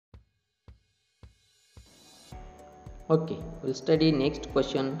Okay, we'll study next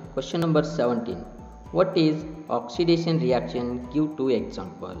question. Question number 17. What is oxidation reaction? Give two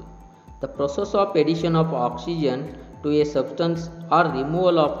example. The process of addition of oxygen to a substance or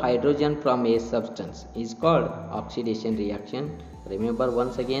removal of hydrogen from a substance is called oxidation reaction. Remember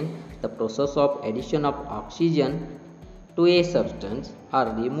once again, the process of addition of oxygen to a substance or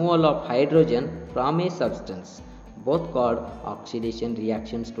removal of hydrogen from a substance, both called oxidation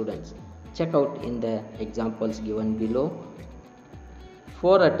reaction, students. Check out in the examples given below.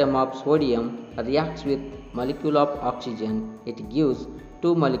 4 atom of sodium reacts with molecule of oxygen. It gives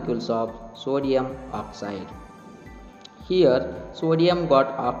 2 molecules of sodium oxide. Here sodium got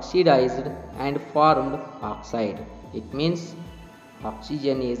oxidized and formed oxide. It means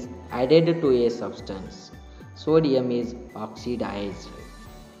oxygen is added to a substance. Sodium is oxidized.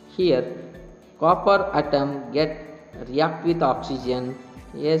 Here copper atom react with oxygen.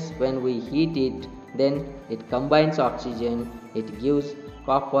 Yes, when we heat it, then it combines oxygen, it gives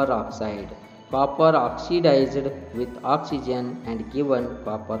copper oxide. Copper oxidized with oxygen and given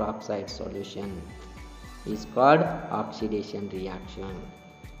copper oxide solution is called oxidation reaction.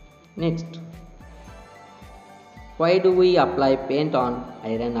 Next, why do we apply paint on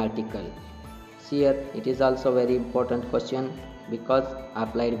iron article? Here it is also very important question because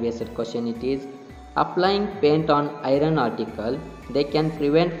applied based question it is. Applying paint on iron article, they can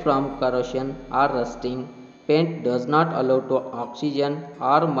prevent from corrosion or rusting. Paint does not allow to oxygen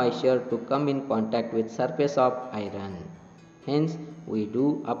or moisture to come in contact with surface of iron. Hence, we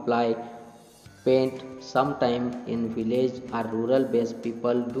do apply paint sometime in village or rural based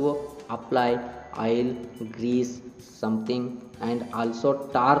people do apply oil, grease, something, and also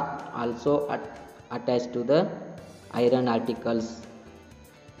tar also attached to the iron articles.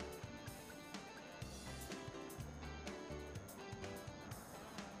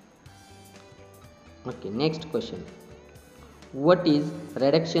 Okay, next question. What is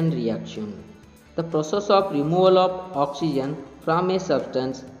reduction reaction? The process of removal of oxygen from a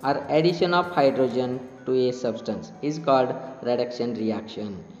substance or addition of hydrogen to a substance is called reduction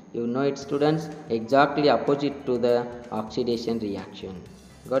reaction. You know it, students, exactly opposite to the oxidation reaction.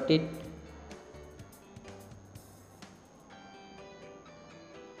 Got it?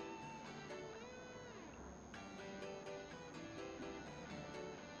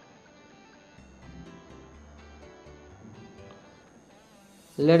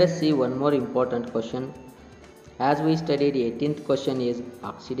 Let us see one more important question. As we studied, 18th question is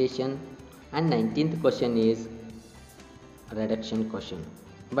oxidation and 19th question is reduction question.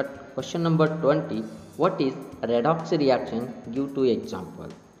 But question number 20, what is redox reaction? Give two example.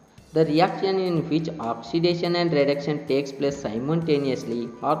 The reaction in which oxidation and reduction takes place simultaneously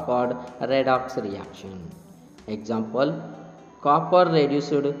are called redox reaction. Example, copper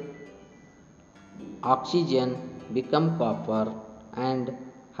reduced oxygen become copper and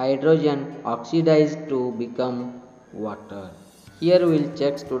hydrogen oxidized to become water. Here we will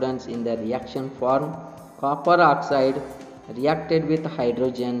check, students, in the reaction form. Copper oxide reacted with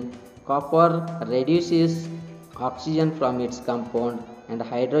hydrogen. Copper reduces oxygen from its compound and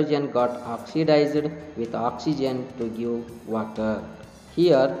hydrogen got oxidized with oxygen to give water.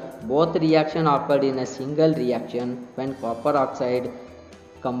 Here both reaction occurred in a single reaction when copper oxide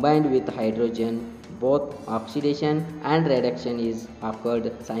combined with hydrogen. Both oxidation and reduction is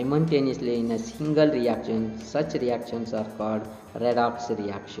occurred simultaneously in a single reaction. Such reactions are called redox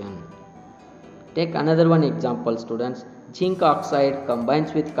reaction. Take another one example, students. Zinc oxide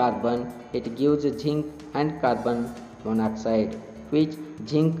combines with carbon. It gives zinc and carbon monoxide, which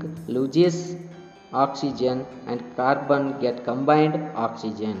zinc loses oxygen and carbon get combined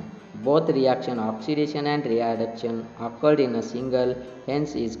oxygen. Both reaction, oxidation and reduction, occurred in a single,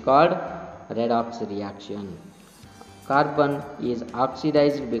 hence is called redox reaction. Carbon is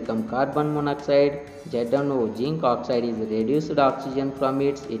oxidized become carbon monoxide. ZnO, zinc oxide, is reduced oxygen from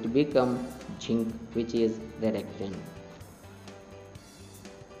it become zinc, which is reduction.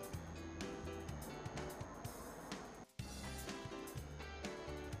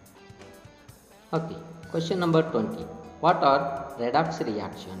 Okay, question number 20. What are redox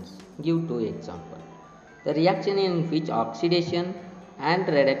reactions? Give two examples. The reaction in which oxidation and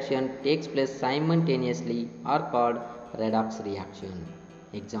reduction takes place simultaneously are called redox reaction.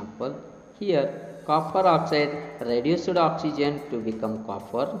 Example, here copper oxide reduced oxygen to become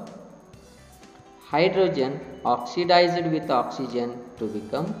copper. Hydrogen oxidized with oxygen to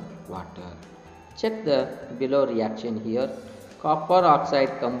become water. Check the below reaction here. Copper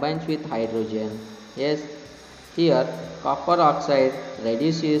oxide combines with hydrogen. Yes, here copper oxide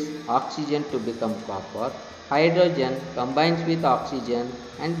reduces oxygen to become copper. Hydrogen combines with oxygen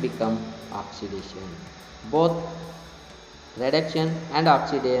and become oxidation. Both Reduction and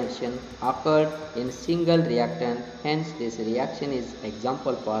oxidation occurred in single reactant, hence this reaction is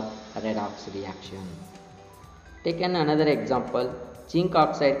example for redox reaction. Take another example. Zinc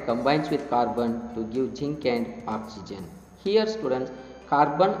oxide combines with carbon to give zinc and oxygen. Here students,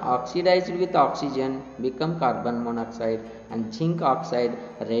 carbon oxidized with oxygen become carbon monoxide and zinc oxide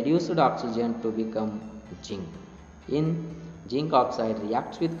reduced oxygen to become zinc. In zinc oxide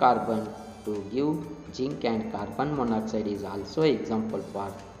reacts with carbon to give zinc and carbon monoxide is also example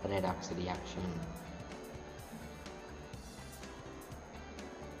for redox reaction.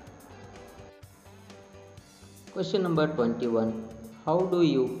 Question number 21. How do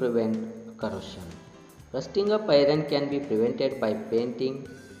you prevent corrosion? Rusting of iron can be prevented by painting,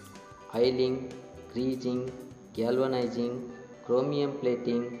 oiling, greasing, galvanizing, chromium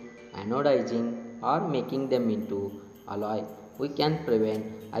plating, anodizing or making them into alloy. We can prevent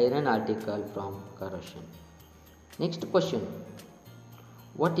iron article from corrosion. Next question.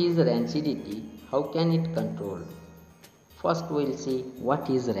 What is rancidity? How can it control? First we will see what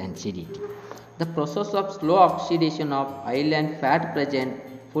is rancidity. The process of slow oxidation of oil and fat present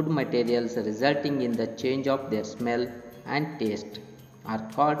food materials resulting in the change of their smell and taste are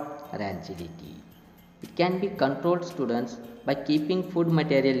called rancidity. It can be controlled students by keeping food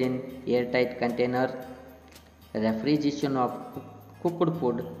material in airtight container, refrigeration of cooked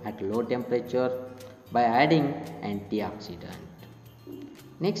food at low temperature, by adding antioxidant.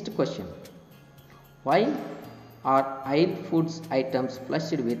 Next question. Why are oil foods items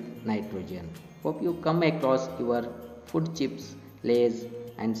flushed with nitrogen? Hope you come across your food chips, lays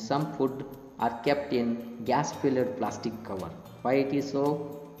and some food are kept in gas-filled plastic cover. Why it is so?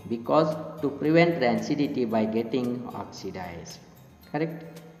 Because to prevent rancidity by getting oxidized.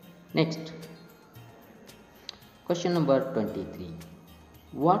 Correct? Next. Question number 23.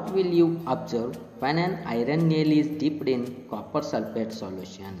 What will you observe when an iron nail is dipped in copper sulfate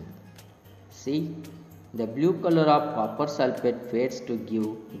solution? See, the blue color of copper sulfate fades to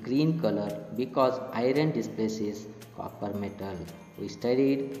give green color because iron displaces copper metal. We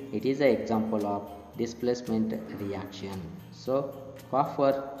studied it is an example of displacement reaction. So,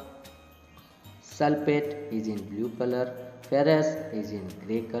 copper sulfate is in blue color, ferrous is in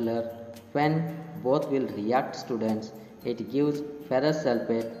grey color. When both will react students, it gives ferrous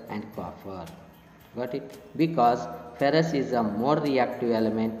sulfate and copper. Got it? Because ferrous is a more reactive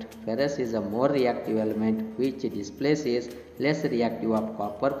element. Ferrous is a more reactive element which displaces less reactive of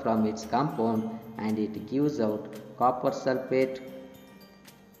copper from its compound and it gives out copper sulfate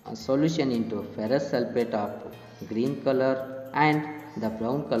a solution into ferrous sulfate of green color and the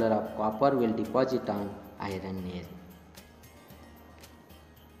brown color of copper will deposit on iron nail.